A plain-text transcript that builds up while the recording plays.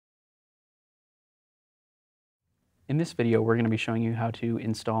In this video, we're going to be showing you how to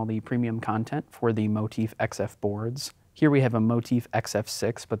install the premium content for the MOTIF XF boards. Here we have a MOTIF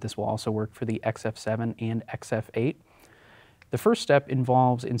XF6, but this will also work for the XF7 and XF8. The first step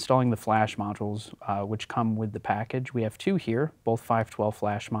involves installing the flash modules, which come with the package. We have two here, both 512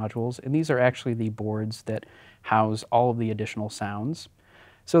 flash modules, and these are actually the boards that house all of the additional sounds.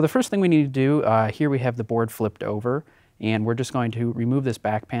 So the first thing we need to do, here we have the board flipped over, and we're just going to remove this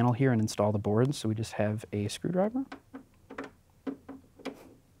back panel here and install the boards. So we just have a screwdriver.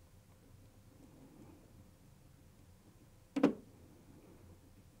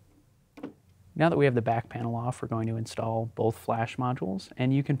 Now that we have the back panel off, we're going to install both flash modules,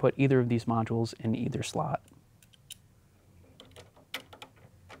 and you can put either of these modules in either slot.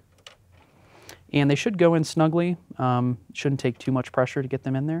 And they should go in snugly. Shouldn't take too much pressure to get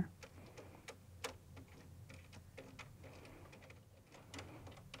them in there.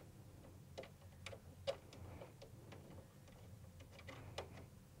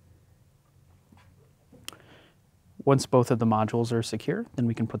 Once both of the modules are secure, then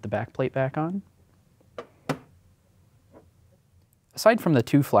we can put the back plate back on. Aside from the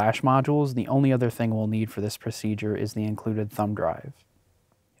two flash modules, the only other thing we'll need for this procedure is the included thumb drive.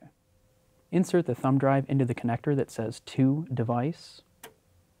 Okay. Insert the thumb drive into the connector that says To Device.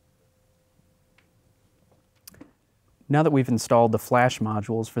 Now that we've installed the flash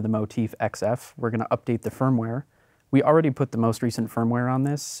modules for the MOTIF XF, we're going to update the firmware. We already put the most recent firmware on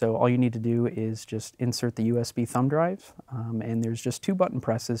this, so all you need to do is just insert the USB thumb drive, and there's just two button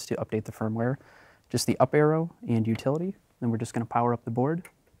presses to update the firmware, just the up arrow and utility. Then we're just going to power up the board.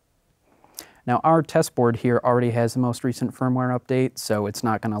 Now our test board here already has the most recent firmware update, so it's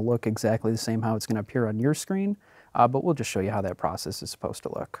not going to look exactly the same how it's going to appear on your screen, but we'll just show you how that process is supposed to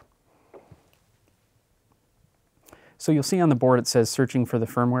look. So you'll see on the board it says searching for the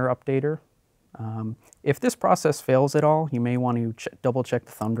firmware updater. If this process fails at all, you may want to double check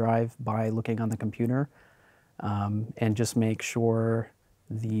the thumb drive by looking on the computer and just make sure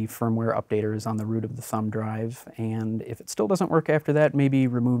the firmware updater is on the root of the thumb drive. And if it still doesn't work after that, maybe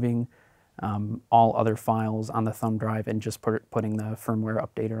removing all other files on the thumb drive and just putting the firmware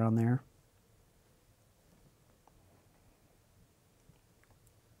updater on there.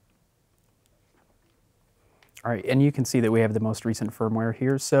 All right, and you can see that we have the most recent firmware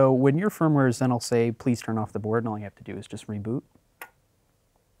here. So when your firmware is then, it'll say, please turn off the board, and all you have to do is just reboot.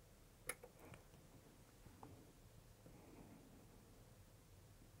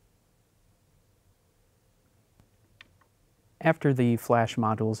 After the flash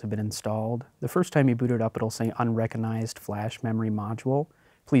modules have been installed, the first time you boot it up, it'll say unrecognized flash memory module.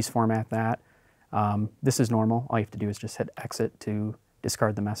 Please format that. This is normal. All you have to do is just hit exit to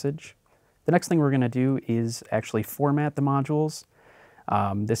discard the message. The next thing we're going to do is actually format the modules.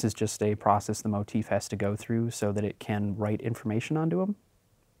 This is just a process the MOTIF has to go through so that it can write information onto them.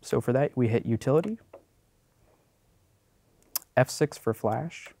 So for that, we hit Utility, F6 for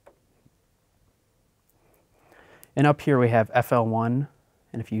Flash. And up here we have FL1,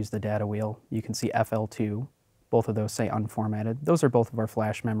 and if you use the data wheel, you can see FL2. Both of those say unformatted. Those are both of our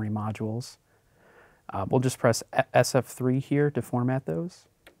flash memory modules. We'll just press SF3 here to format those.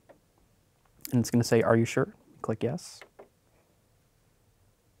 And it's going to say, are you sure? Click yes.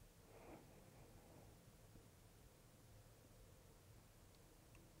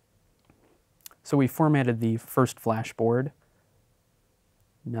 So we formatted the first flash board.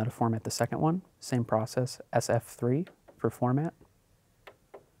 Now to format the second one, same process, SF3 for format.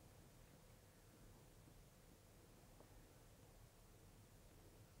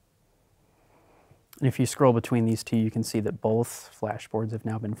 And if you scroll between these two, you can see that both flash boards have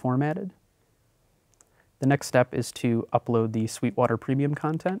now been formatted. The next step is to upload the Sweetwater Premium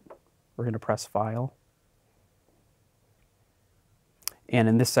Content. We're going to press File. And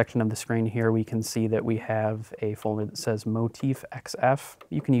in this section of the screen here, we can see that we have a folder that says MOTIF XF.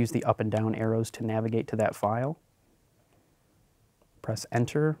 You can use the up and down arrows to navigate to that file. Press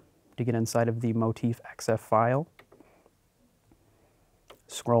Enter to get inside of the MOTIF XF file.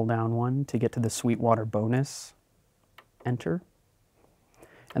 Scroll down one to get to the Sweetwater bonus. Enter.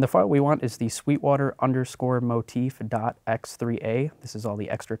 And the file we want is the Sweetwater_motif.x3a. This is all the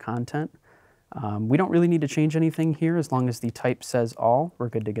extra content. We don't really need to change anything here. As long as the type says all, we're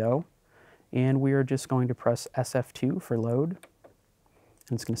good to go. And we are just going to press SF2 for load.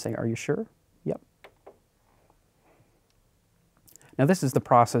 And it's going to say, are you sure? Yep. Now this is the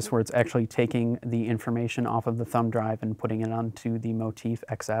process where it's actually taking the information off of the thumb drive and putting it onto the MOTIF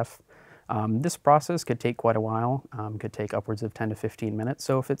XF. This process could take quite a while, could take upwards of 10 to 15 minutes.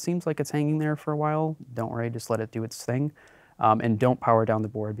 So if it seems like it's hanging there for a while, don't worry, just let it do its thing. And don't power down the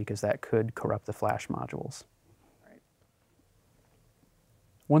board because that could corrupt the flash modules.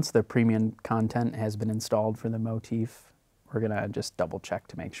 Once the premium content has been installed for the Motif, we're going to just double check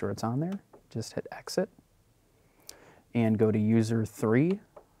to make sure it's on there. Just hit exit and go to user 3.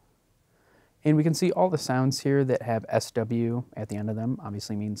 And we can see all the sounds here that have SW at the end of them,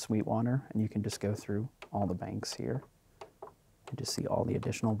 obviously means Sweetwater, and you can just go through all the banks here and just see all the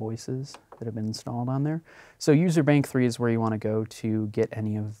additional voices that have been installed on there. So user bank 3 is where you want to go to get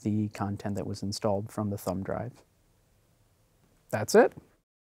any of the content that was installed from the thumb drive. That's it.